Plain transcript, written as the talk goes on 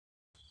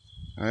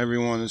Hi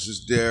everyone, this is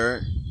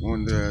Derek.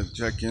 Wanted to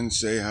check in,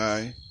 say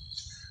hi.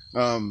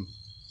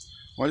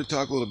 Wanted to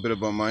talk a little bit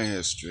about my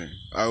history.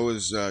 I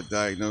was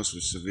diagnosed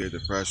with severe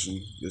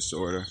depression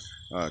disorder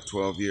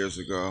 12 years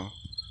ago.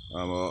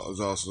 I was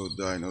also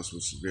diagnosed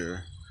with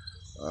severe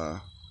uh,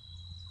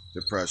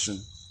 depression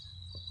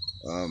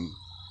um,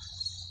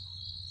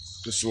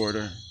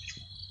 disorder.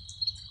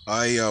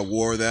 I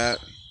wore that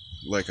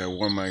like I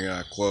wore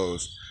my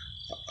clothes.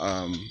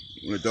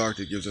 When the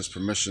doctor gives us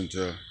permission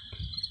to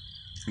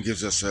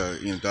gives us a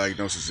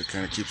diagnosis, it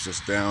kind of keeps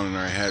us down in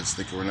our heads,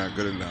 thinking we're not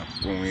good enough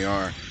when we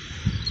are.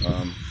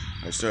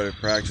 I started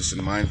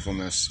practicing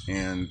mindfulness,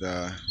 and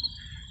a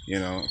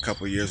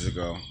couple of years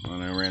ago,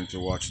 and I ran into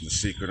watching The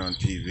Secret on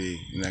TV,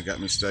 and that got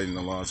me studying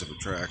the laws of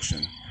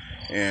attraction,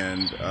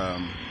 and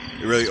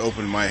it really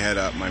opened my head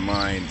up, my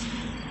mind,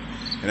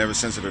 and ever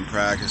since I've been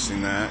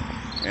practicing that,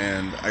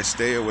 and I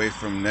stay away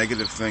from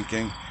negative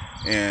thinking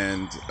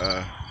and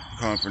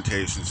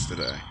confrontations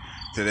today.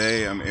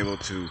 Today, I'm able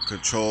to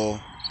control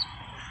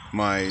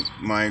my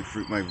mind,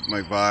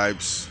 my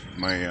vibes,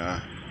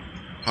 my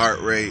heart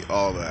rate,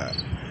 all that,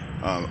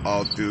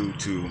 all due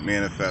to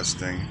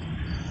manifesting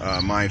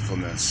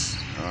mindfulness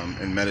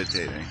and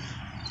meditating.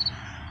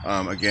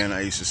 Again,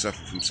 I used to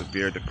suffer from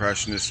severe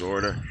depression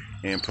disorder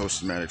and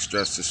post-traumatic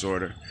stress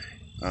disorder.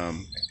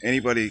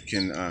 Anybody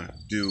can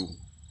do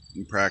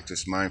and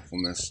practice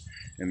mindfulness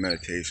and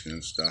meditation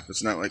and stuff.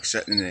 It's not like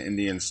sitting in an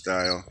Indian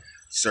style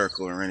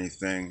circle or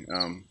anything.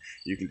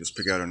 You can just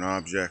pick out an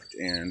object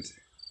and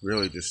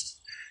really just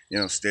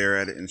stare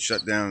at it and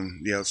shut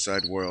down the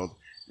outside world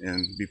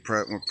and be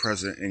more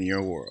present in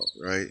your world,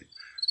 right?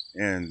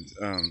 And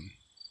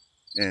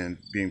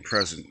being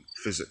present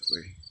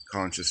physically,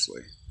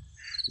 consciously,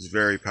 is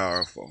very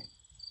powerful.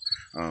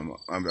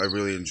 I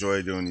really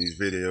enjoy doing these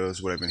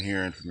videos. What I've been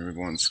hearing from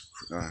everyone's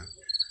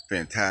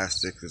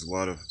fantastic. There's a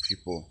lot of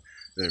people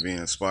that are being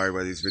inspired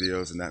by these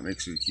videos, and that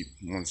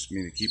wants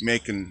me to keep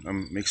making.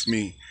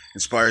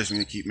 Inspires me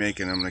to keep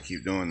making. I'm gonna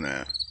keep doing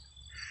that.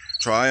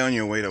 Try on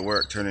your way to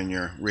work turning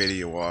your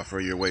radio off, or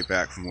your way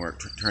back from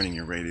work turning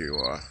your radio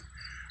off.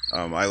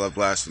 I love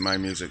blasting my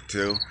music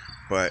too,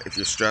 but if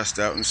you're stressed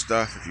out and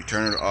stuff, if you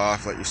turn it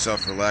off, let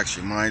yourself relax,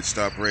 your mind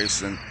stop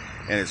racing,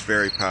 and it's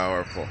very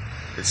powerful.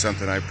 It's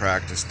something I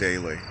practice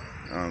daily.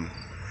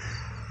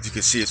 As you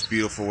can see, it's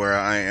beautiful where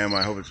I am.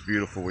 I hope it's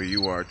beautiful where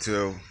you are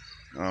too.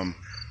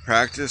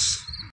 Practice